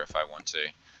wall here if I want to.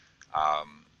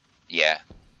 Yeah,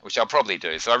 which I'll probably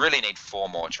do. So I really need 4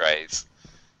 more trays.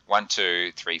 1,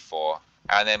 2, 3, 4.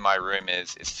 And then my room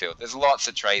is filled. There's lots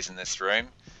of trays in this room.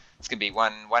 It's going to be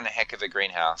one heck of a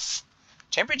greenhouse.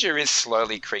 Temperature is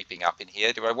slowly creeping up in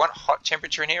here. Do I want hot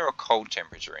temperature in here or cold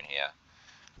temperature in here?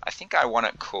 I think I want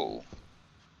it cool.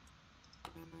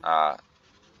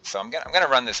 So I'm gonna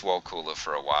run this wall cooler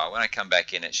for a while. When I come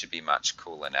back in, it should be much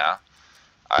cooler now.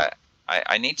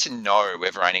 I need to know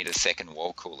whether I need a second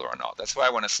wall cooler or not. That's why I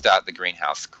want to start the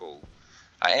greenhouse cool.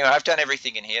 Anyway, I've done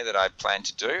everything in here that I plan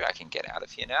to do. I can get out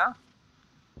of here now.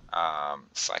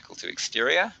 Cycle to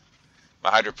exterior. My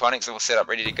hydroponics are all set up,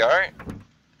 ready to go.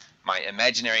 My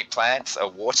imaginary plants are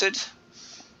watered.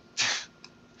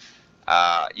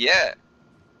 Yeah,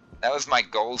 that was my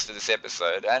goals for this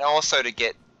episode, and also to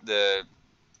get the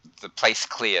place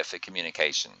clear for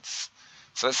communications.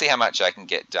 So let's see how much I can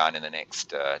get done in the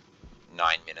next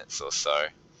 9 minutes or so.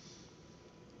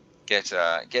 Get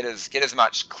as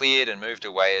much cleared and moved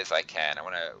away as I can. I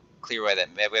want to clear away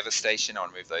that weather station. I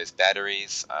want to move those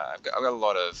batteries. I've got a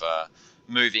lot of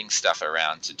moving stuff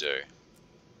around to do,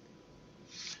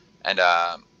 and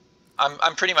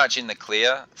I'm pretty much in the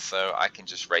clear, so I can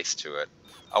just race to it.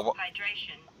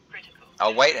 Hydration critical.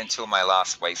 I'll wait until my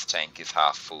last waste tank is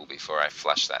half full before I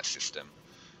flush that system,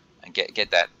 and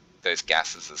get those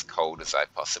gases as cold as I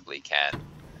possibly can.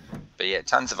 But yeah,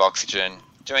 tons of oxygen.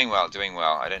 Doing well, doing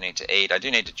well. I don't need to eat. I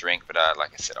do need to drink, but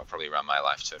like I said, I'll probably run my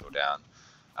life turtle down.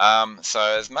 So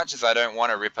as much as I don't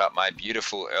want to rip up my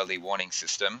beautiful early warning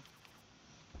system,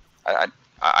 I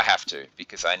have to,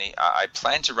 because I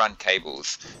plan to run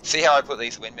cables. See how I put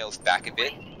these windmills back a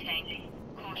bit?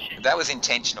 That was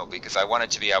intentional, because I wanted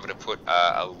to be able to put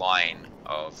a line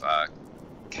of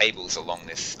cables along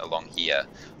here.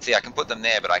 See, I can put them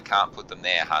there, but I can't put them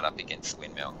there hard up against the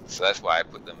windmill. So that's why I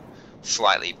put them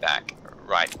slightly back,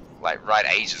 right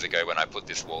ages ago when I put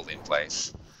this wall in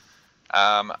place.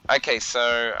 Okay,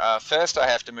 so first I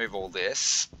have to move all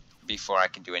this before I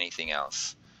can do anything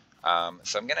else.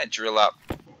 So I'm going to drill up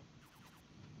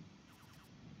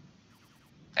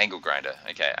angle grinder.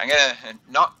 Okay, I'm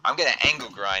gonna angle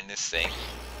grind this thing.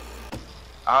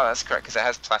 Oh, that's correct, because it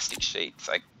has plastic sheets.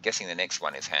 I'm guessing the next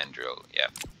one is hand drill.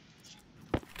 Yep.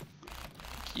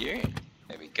 Thank you.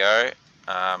 There we go.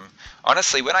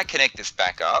 Honestly, when I connect this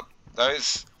back up,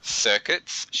 those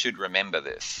circuits should remember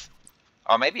this.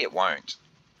 Oh, maybe it won't.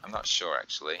 I'm not sure,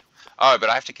 actually. Oh, but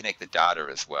I have to connect the data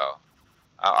as well.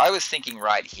 I was thinking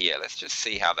right here. Let's just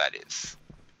see how that is.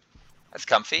 That's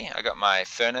comfy. I got my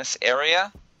furnace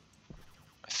area,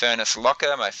 my furnace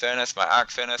locker, my arc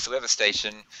furnace. The weather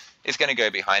station is going to go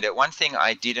behind it. One thing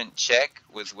I didn't check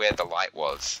was where the light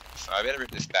was. So I better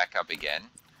rip this back up again.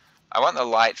 I want the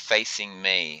light facing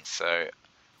me. So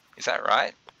is that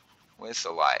right? Where's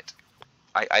the light?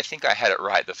 I think I had it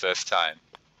right the first time.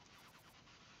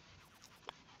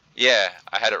 Yeah,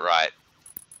 I had it right.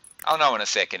 I'll know in a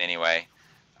second anyway.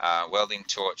 Welding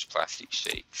torch, plastic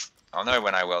sheets. I'll know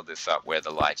when I weld this up where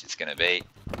the light is going to be.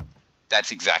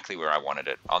 That's exactly where I wanted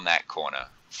it, on that corner,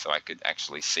 so I could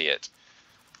actually see it.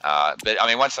 But I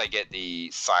mean, once I get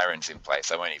the sirens in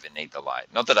place, I won't even need the light.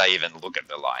 Not that I even look at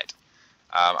the light.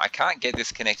 I can't get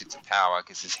this connected to power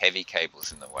because there's heavy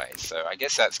cables in the way. So I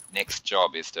guess that's next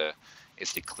job is to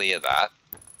clear that.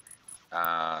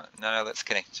 No, let's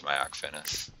connect it to my arc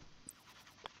furnace.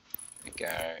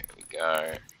 Here we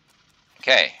go.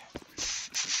 Okay, this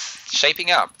is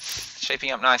shaping up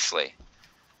nicely.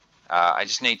 I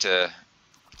just need to...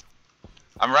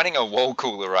 I'm running a wall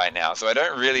cooler right now, so I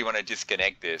don't really want to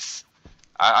disconnect this.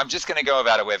 I'm just going to go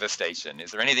about a weather station.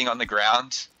 Is there anything on the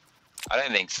ground? I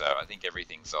don't think so. I think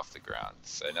everything's off the ground,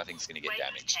 so nothing's going to get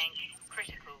damaged.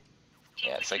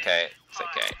 Yeah, it's okay. It's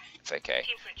okay. It's okay.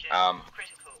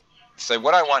 So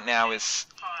what I want now is...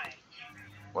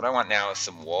 what I want now is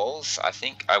some walls. I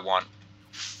think I want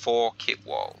 4 kit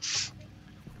walls.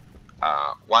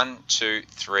 1, 2,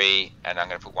 3, and I'm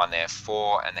going to put 1 there,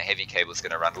 4, and the heavy cable is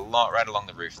going to run right along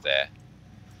the roof there.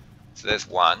 So there's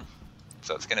 1.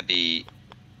 So it's going to be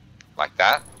like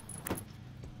that.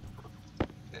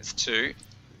 There's 2.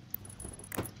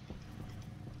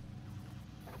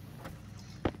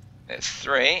 There's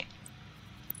 3.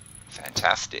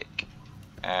 Fantastic.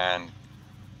 And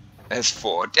there's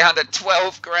 4. Down to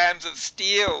 12 grams of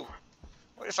steel.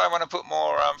 What if I want to put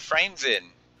more frames in?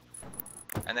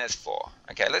 And there's 4.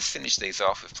 Okay, let's finish these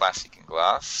off with plastic and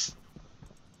glass.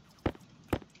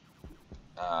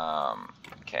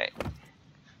 Okay.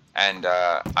 And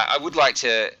I would like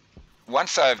to,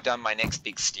 once I've done my next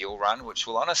big steel run, which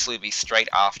will honestly be straight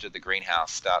after the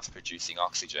greenhouse starts producing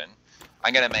oxygen,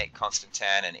 I'm going to make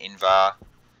Constantan and Invar.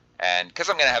 And because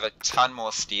I'm going to have a ton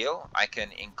more steel, I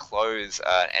can enclose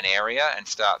an area and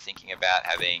start thinking about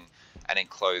having an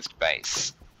enclosed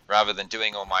base. Rather than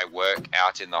doing all my work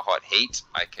out in the hot heat,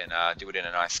 I can do it in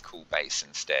a nice cool base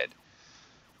instead.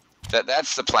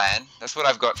 That's the plan. That's what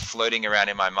I've got floating around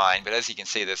in my mind. But as you can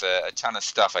see, there's a ton of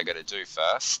stuff I got to do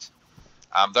first.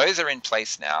 Those are in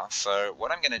place now. So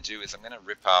what I'm going to do is I'm going to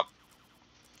rip up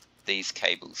these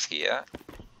cables here.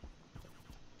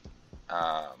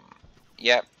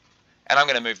 Yep. And I'm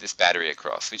going to move this battery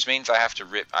across, which means I have to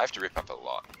rip up a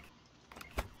lot.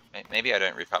 Maybe I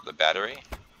don't rip up the battery.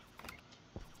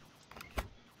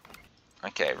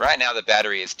 Okay, right now the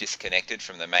battery is disconnected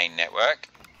from the main network.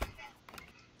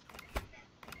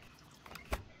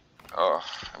 Oh,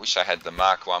 I wish I had the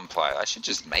Mark 1 pliers. I should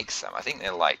just make some. I think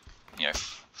they're like,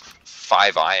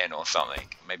 5 iron or something.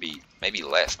 Maybe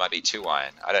less, might be 2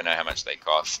 iron. I don't know how much they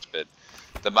cost, but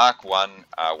the Mark 1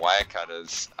 wire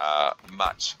cutters are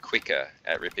much quicker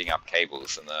at ripping up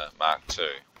cables than the Mark 2.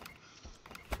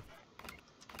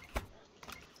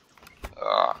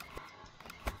 Oh.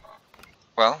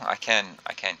 Well, I can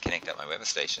connect up my weather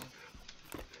station.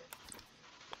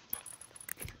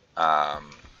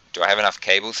 Do I have enough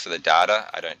cables for the data?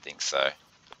 I don't think so.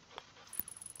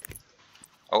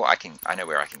 Oh, I know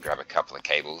where I can grab a couple of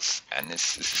cables, and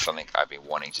this is something I've been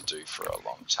wanting to do for a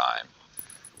long time.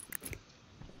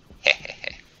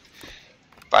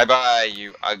 Bye bye,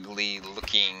 you ugly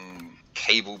looking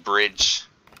cable bridge.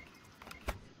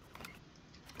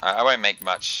 I won't make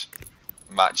much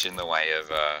in the way of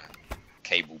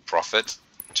cable profit.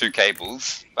 2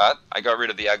 cables, but I got rid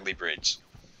of the ugly bridge.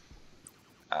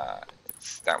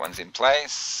 That one's in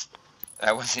place.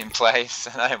 That one's in place,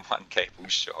 and I am 1 cable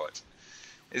short.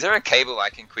 Is there a cable I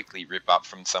can quickly rip up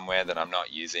from somewhere that I'm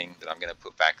not using, that I'm going to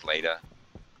put back later?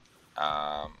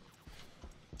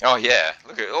 Oh yeah,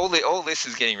 look at all this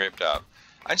is getting ripped up.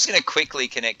 I'm just going to quickly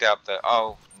connect up the,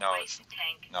 oh no, it's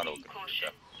not all going to be ripped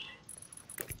up.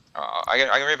 Oh, I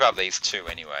can rip up these 2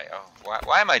 anyway. Oh,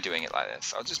 why am I doing it like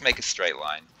this? I'll just make a straight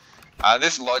line.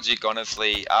 This logic,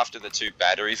 honestly, after the 2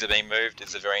 batteries are being moved,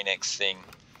 is the very next thing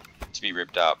to be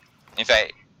ripped up. In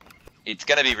fact, it's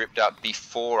going to be ripped up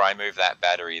before I move that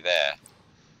battery there.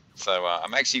 So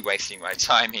I'm actually wasting my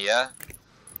time here,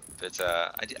 but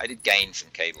I did gain some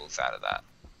cables out of that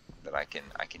I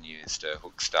can use to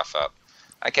hook stuff up.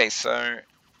 Okay, so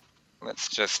let's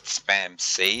just spam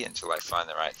C until I find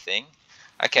the right thing.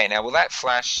 Okay, now will that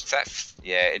flash?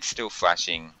 Yeah, it's still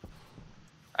flashing.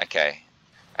 Okay.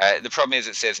 The problem is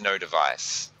it says no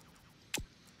device.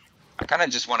 I kind of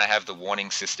just want to have the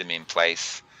warning system in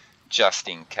place just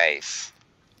in case.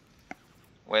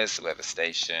 Where's the weather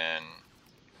station?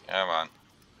 Come on.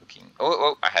 Looking.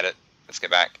 Oh, I had it. Let's go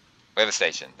back. Weather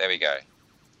station. There we go.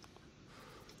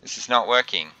 This is not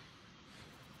working.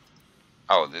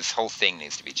 Oh, this whole thing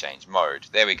needs to be changed. Mode.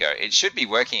 There we go. It should be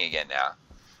working again now.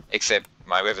 Except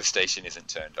my weather station isn't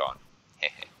turned on.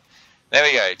 There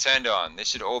we go. Turned on. This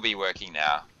should all be working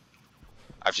now.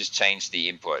 I've just changed the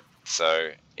input.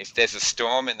 So if there's a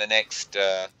storm in the next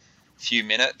few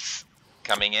minutes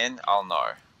coming in, I'll know.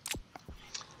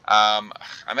 I'm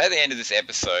at the end of this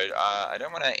episode. I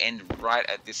don't want to end right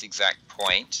at this exact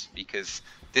point because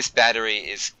this battery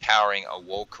is powering a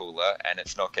wall cooler and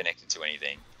it's not connected to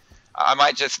anything. I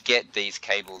might just get these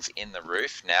cables in the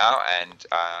roof now, and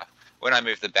when I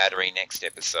move the battery next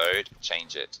episode,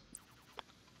 change it.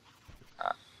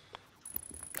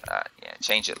 Yeah,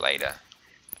 change it later.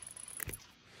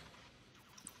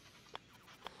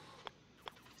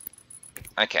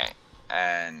 Okay,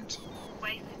 and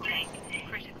Waste tank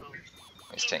critical.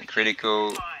 waste tank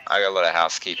critical. I got a lot of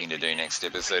housekeeping to do next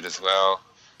episode as well.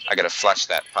 I got to flush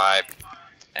that pipe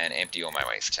and empty all my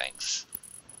waste tanks.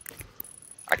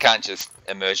 I can't just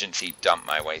emergency dump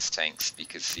my waste tanks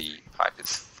because the pipe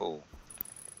is full.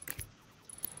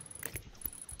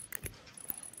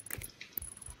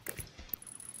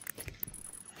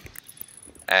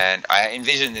 And I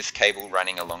envision this cable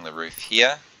running along the roof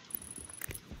here.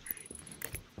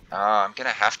 Oh, I'm going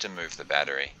to have to move the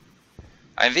battery.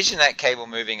 I envision that cable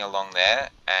moving along there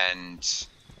and,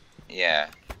 yeah,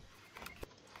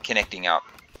 connecting up.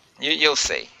 You'll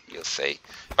see. You'll see.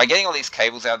 By getting all these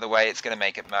cables out of the way, it's going to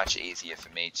make it much easier for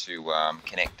me to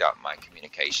connect up my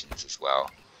communications as well.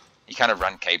 You kind of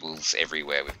run cables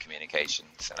everywhere with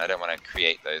communications, and I don't want to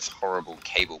create those horrible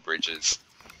cable bridges.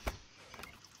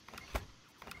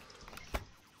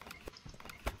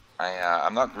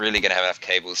 I'm not really going to have enough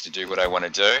cables to do what I want to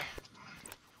do.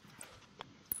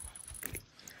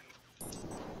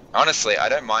 Honestly, I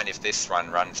don't mind if this one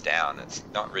runs down. It's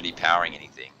not really powering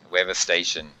anything. Weather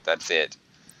station, that's it.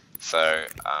 So,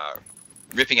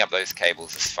 ripping up those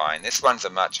cables is fine. This one's a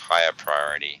much higher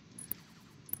priority.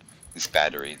 This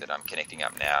battery that I'm connecting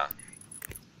up now.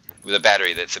 With a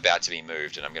battery that's about to be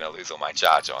moved and I'm going to lose all my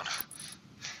charge on.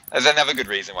 There's another good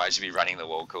reason why I should be running the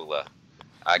wall cooler.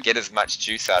 Get as much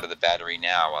juice out of the battery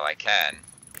now while I can.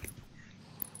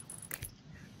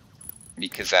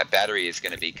 Because that battery is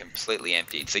going to be completely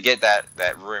emptied. So get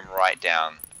that room right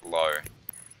down low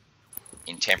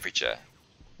in temperature.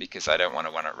 Because I don't want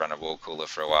to run a wall cooler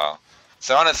for a while.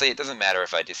 So honestly, it doesn't matter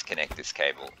if I disconnect this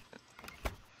cable.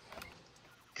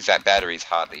 Because that battery is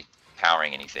hardly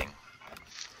powering anything.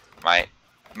 My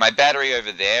battery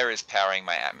over there is powering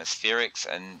my atmospherics,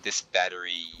 and this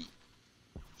battery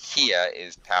here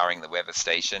is powering the weather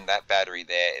station. That battery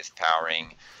there is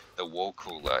powering the wall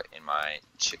cooler in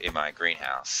my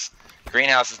greenhouse.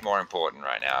 Greenhouse is more important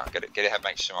right now. Got to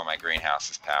make sure my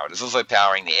greenhouse is powered. It's also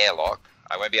powering the airlock.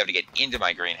 I won't be able to get into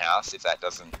my greenhouse if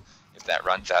that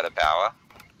runs out of power.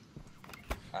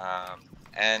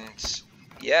 And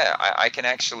yeah, I can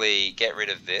actually get rid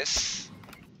of this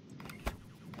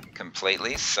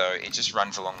completely, so it just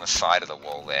runs along the side of the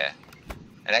wall there.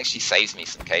 It actually saves me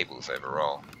some cables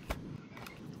overall.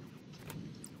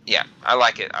 Yeah, I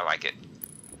like it. I like it.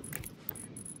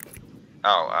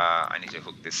 Oh, I need to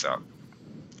hook this up.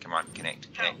 Come on, connect.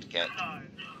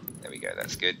 There we go,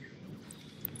 that's good.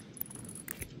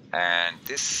 And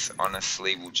this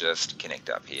honestly will just connect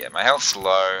up here. My health's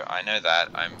low, I know that.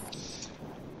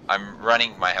 I'm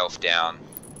running my health down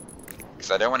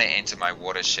because I don't want to enter my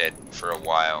watershed for a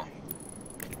while.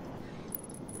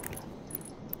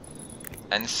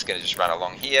 And this is going to just run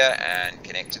along here and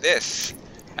connect to this.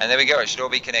 And there we go, it should all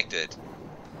be connected.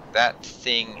 That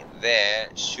thing there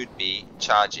should be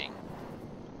charging.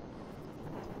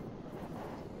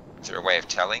 Is there a way of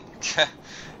telling?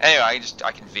 Anyway,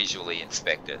 I can visually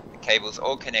inspect it. The cable's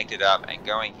all connected up and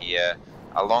going here,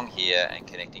 along here, and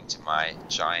connecting to my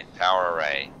giant power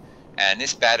array. And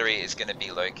this battery is going to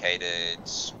be located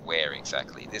where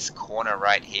exactly? This corner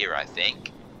right here, I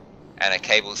think. And a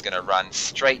cable is going to run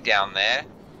straight down there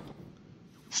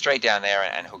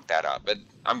and hook that up. But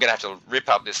I'm going to have to rip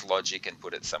up this logic and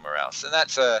put it somewhere else. And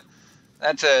that's a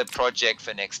project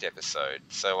for next episode.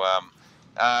 So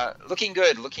looking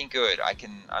good.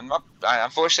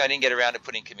 Unfortunately, I didn't get around to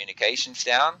putting communications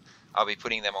down. I'll be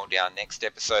putting them all down next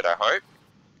episode, I hope.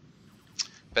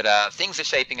 But things are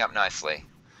shaping up nicely.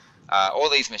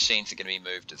 All these machines are going to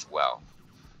be moved as well.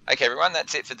 Okay, everyone,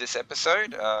 that's it for this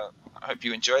episode. I hope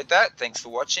you enjoyed that. Thanks for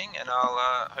watching, and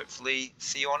I'll hopefully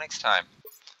see you all next time.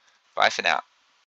 Bye for now.